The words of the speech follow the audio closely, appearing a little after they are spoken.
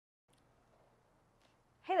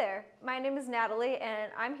Hey there, my name is Natalie and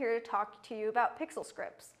I'm here to talk to you about PxL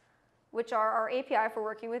scripts, which are our API for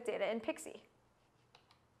working with data in Pixie.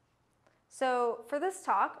 So for this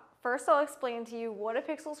talk, first I'll explain to you what a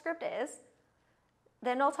PxL script is,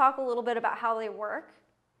 then I'll talk a little bit about how they work,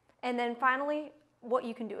 and then finally what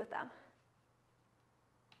you can do with them.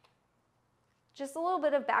 Just a little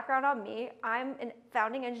bit of background on me. I'm a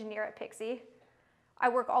founding engineer at Pixie. I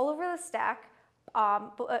work all over the stack,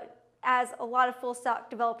 but as a lot of full stack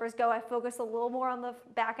developers go, I focus a little more on the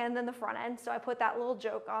back end than the front end, so I put that little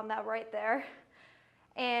joke on that right there.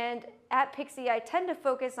 And at Pixie, I tend to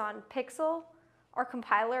focus on PxL, our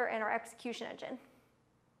compiler, and our execution engine.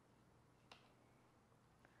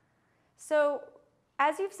 So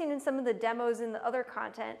as you've seen in some of the demos and the other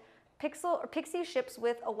content, Pixie ships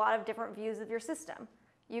with a lot of different views of your system.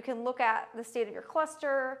 You can look at the state of your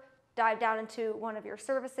cluster, dive down into one of your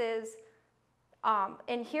services,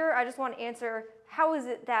 and here I just want to answer, how is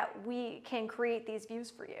it that we can create these views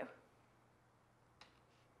for you?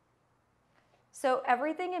 So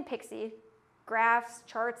everything in Pixie, graphs,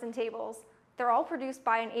 charts, and tables, they're all produced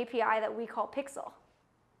by an API that we call PxL.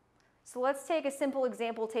 So let's take a simple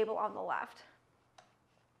example table on the left.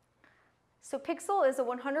 So PxL is a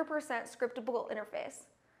 100% scriptable interface.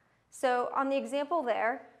 So on the example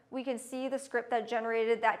there, we can see the script that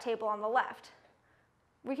generated that table on the left.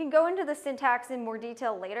 We can go into the syntax in more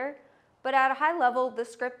detail later, but at a high level, the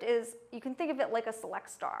script is, you can think of it like a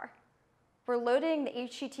select star. We're loading the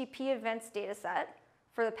HTTP events dataset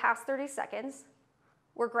for the past 30 seconds.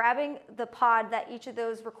 We're grabbing the pod that each of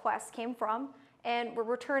those requests came from, and we're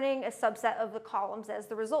returning a subset of the columns as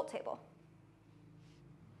the result table.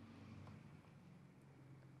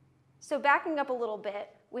 So backing up a little bit,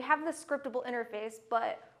 we have this scriptable interface,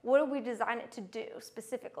 but what do we design it to do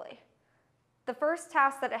specifically? The first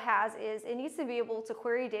task that it has is it needs to be able to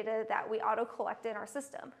query data that we auto-collect in our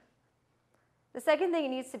system. The second thing it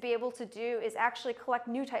needs to be able to do is actually collect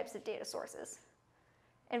new types of data sources.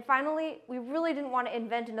 And finally, we really didn't want to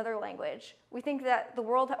invent another language. We think that the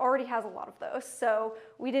world already has a lot of those, so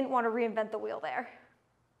we didn't want to reinvent the wheel there.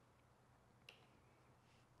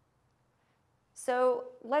 So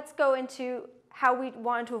let's go into how we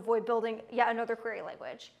wanted to avoid building yet another query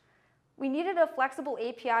language. We needed a flexible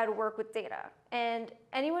API to work with data, and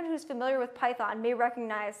anyone who's familiar with Python may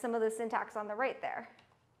recognize some of the syntax on the right there.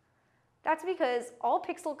 That's because all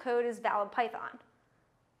PxL code is valid Python.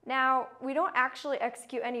 Now, we don't actually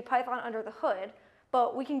execute any Python under the hood,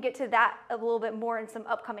 but we can get to that a little bit more in some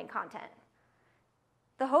upcoming content.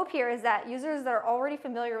 The hope here is that users that are already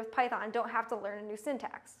familiar with Python don't have to learn a new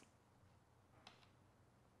syntax.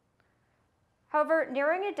 However,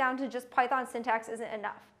 narrowing it down to just Python syntax isn't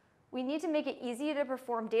enough. We need to make it easy to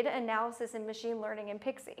perform data analysis and machine learning in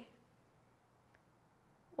Pixie.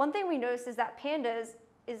 One thing we noticed is that Pandas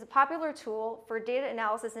is a popular tool for data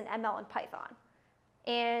analysis in ML and Python.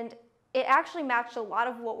 And it actually matched a lot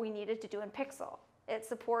of what we needed to do in PxL. It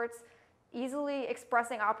supports easily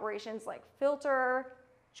expressing operations like filter,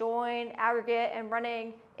 join, aggregate, and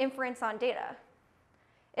running inference on data.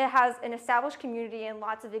 It has an established community and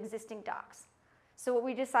lots of existing docs. So what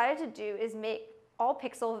we decided to do is make all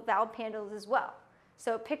PxL valid pandas as well.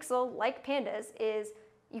 So PxL, like pandas, is,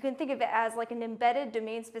 you can think of it as like an embedded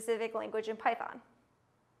domain-specific language in Python.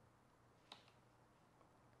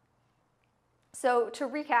 So to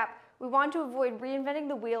recap, we wanted to avoid reinventing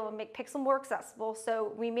the wheel and make PxL more accessible,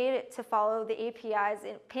 so we made it to follow the APIs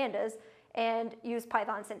in pandas and use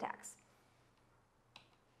Python syntax.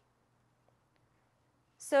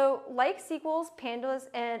 So like SQLs, pandas,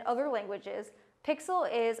 and other languages, PxL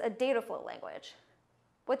is a data flow language.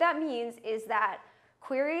 What that means is that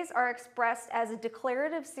queries are expressed as a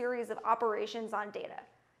declarative series of operations on data.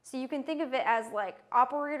 So you can think of it as like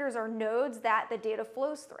operators or nodes that the data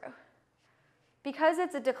flows through. Because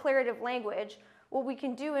it's a declarative language, what we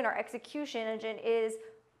can do in our execution engine is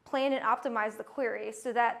plan and optimize the query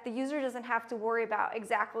so that the user doesn't have to worry about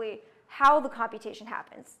exactly how the computation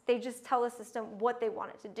happens. They just tell the system what they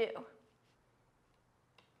want it to do.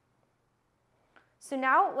 So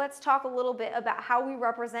now let's talk a little bit about how we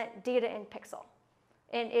represent data in PxL.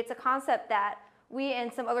 And it's a concept that we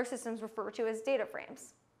and some other systems refer to as data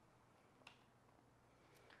frames.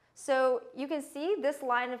 So you can see this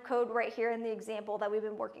line of code right here in the example that we've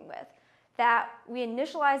been working with, that we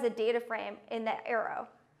initialize a data frame in that arrow.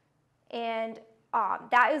 And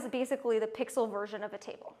that is basically the PxL version of a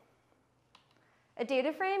table. A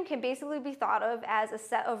data frame can basically be thought of as a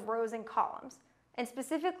set of rows and columns. And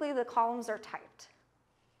specifically, the columns are typed.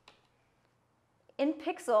 In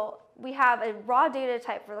PxL, we have a raw data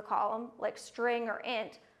type for the column, like string or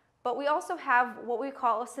int, but we also have what we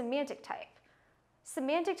call a semantic type.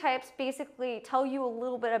 semantic types basically tell you a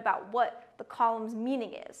little bit about what the column's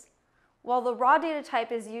meaning is. While the raw data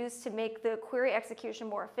type is used to make the query execution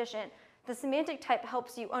more efficient, the semantic type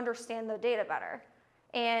helps you understand the data better.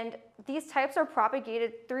 And these types are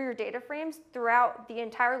propagated through your data frames throughout the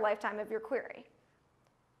entire lifetime of your query.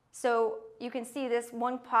 So you can see this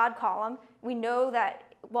one pod column. We know that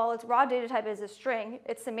while its raw data type is a string,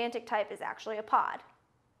 its semantic type is actually a pod.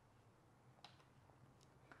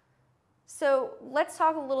 So let's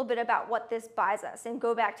talk a little bit about what this buys us and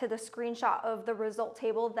go back to the screenshot of the result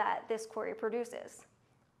table that this query produces.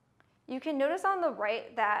 You can notice on the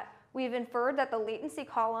right that we've inferred that the latency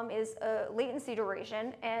column is a latency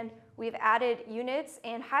duration, and we've added units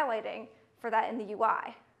and highlighting for that in the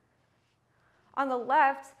UI. On the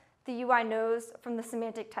left, the UI knows from the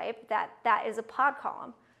semantic type that that is a pod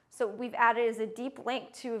column. So we've added as a deep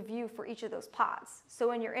link to a view for each of those pods. So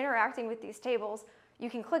when you're interacting with these tables, you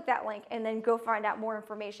can click that link and then go find out more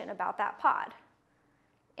information about that pod.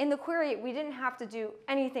 In the query, we didn't have to do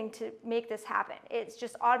anything to make this happen. It's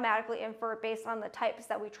just automatically inferred based on the types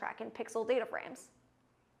that we track in PxL data frames.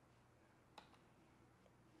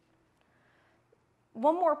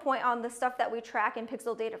 One more point on the stuff that we track in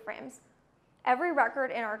PxL data frames. Every record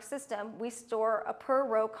in our system, we store a per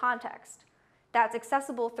row context that's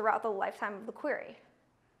accessible throughout the lifetime of the query.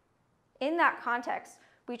 In that context,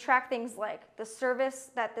 we track things like the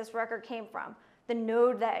service that this record came from, the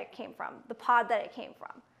node that it came from, the pod that it came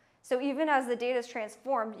from. So even as the data is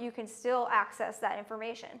transformed, you can still access that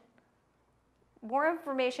information. More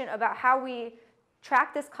information about how we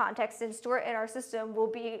track this context and store it in our system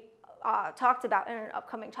will be talked about in an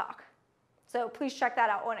upcoming talk. So please check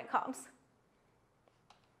that out when it comes.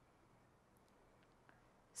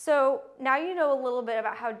 So now you know a little bit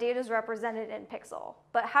about how data is represented in PxL,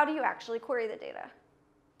 but how do you actually query the data?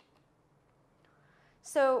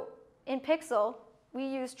 So in PxL, we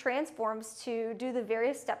use transforms to do the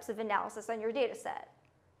various steps of analysis on your data set.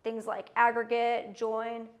 Things like aggregate,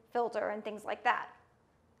 join, filter, and things like that.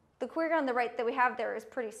 The query on the right that we have there is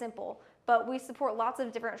pretty simple, but we support lots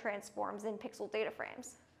of different transforms in PxL data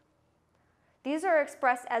frames. These are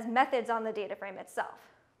expressed as methods on the data frame itself.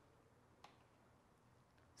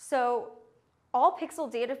 So all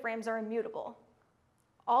PxL data frames are immutable.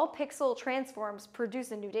 All PxL transforms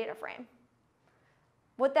produce a new data frame.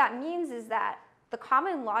 What that means is that the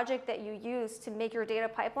common logic that you use to make your data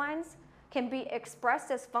pipelines can be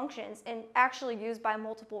expressed as functions and actually used by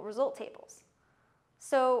multiple result tables.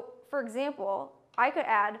 So, for example, I could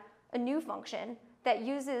add a new function that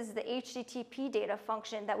uses the HTTP data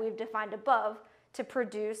function that we've defined above to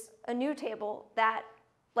produce a new table that,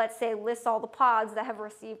 let's say, lists all the pods that have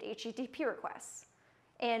received HTTP requests.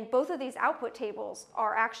 And both of these output tables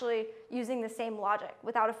are actually using the same logic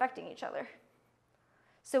without affecting each other.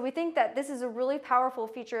 So we think that this is a really powerful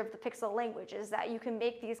feature of the PxL language, is that you can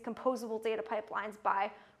make these composable data pipelines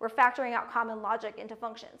by refactoring out common logic into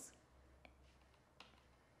functions.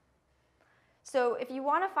 So if you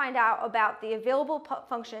want to find out about the available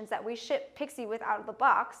functions that we ship Pixie with out of the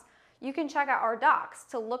box, you can check out our docs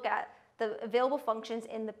to look at the available functions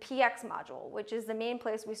in the PX module, which is the main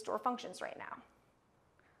place we store functions right now.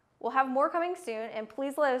 We'll have more coming soon, and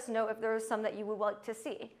please let us know if there is some that you would like to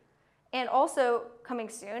see. And also coming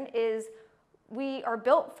soon is we are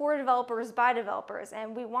built for developers by developers,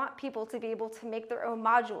 and we want people to be able to make their own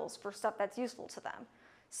modules for stuff that's useful to them.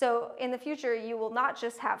 So in the future, you will not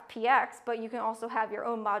just have PX, but you can also have your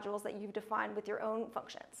own modules that you've defined with your own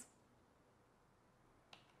functions.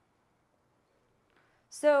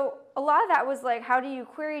 So a lot of that was like, how do you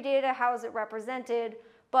query data? How is it represented?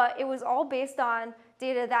 But it was all based on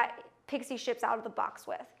data that Pixie ships out of the box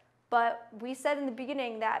with. But we said in the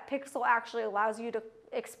beginning that PxL actually allows you to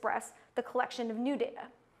express the collection of new data.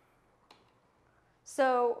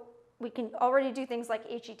 So we can already do things like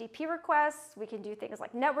HTTP requests, we can do things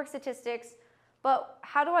like network statistics, but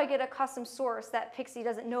how do I get a custom source that Pixie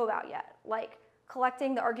doesn't know about yet, like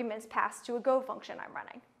collecting the arguments passed to a Go function I'm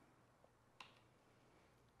running?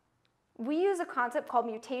 We use a concept called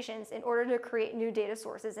mutations in order to create new data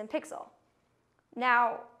sources in PxL.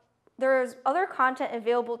 Now, there's other content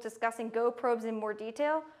available discussing Go probes in more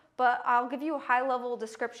detail, but I'll give you a high-level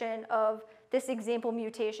description of this example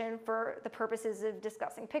mutation for the purposes of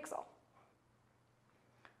discussing PxL.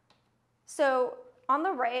 So on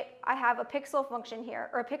the right, I have a PxL function here,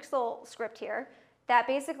 or a PxL script here, that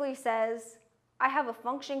basically says, I have a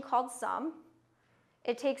function called sum.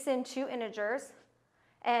 It takes in 2 integers,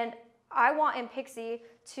 and I want in Pixie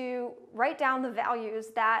to write down the values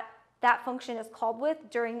that that function is called with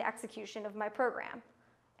during the execution of my program.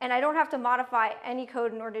 And I don't have to modify any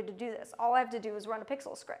code in order to do this. All I have to do is run a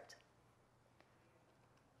PxL script.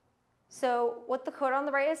 So what the code on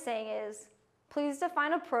the right is saying is, please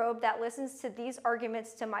define a probe that listens to these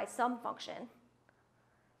arguments to my sum function.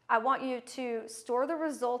 I want you to store the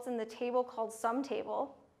results in the table called SumTable.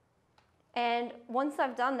 And once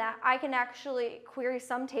I've done that, I can actually query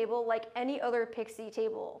SumTable like any other Pixie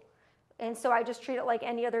table. And so I just treat it like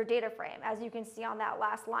any other data frame, as you can see on that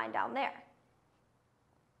last line down there.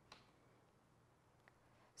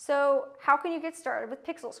 So how can you get started with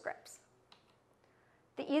PxL scripts?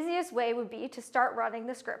 The easiest way would be to start running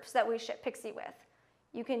the scripts that we ship Pixie with.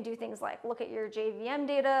 You can do things like look at your JVM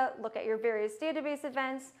data, look at your various database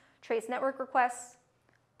events, trace network requests.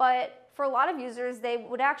 But for a lot of users, they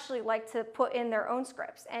would actually like to put in their own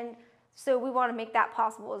scripts. And so we want to make that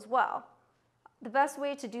possible as well. The best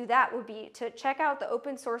way to do that would be to check out the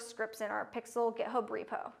open source scripts in our PxL GitHub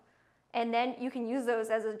repo. And then you can use those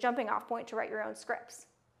as a jumping off point to write your own scripts.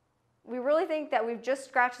 We really think that we've just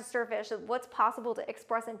scratched the surface of what's possible to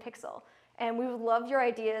express in PxL. And we would love your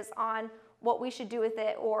ideas on what we should do with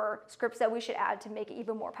it or scripts that we should add to make it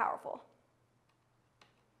even more powerful.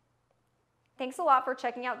 Thanks a lot for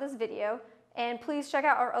checking out this video, and please check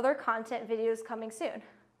out our other content videos coming soon.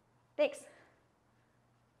 Thanks.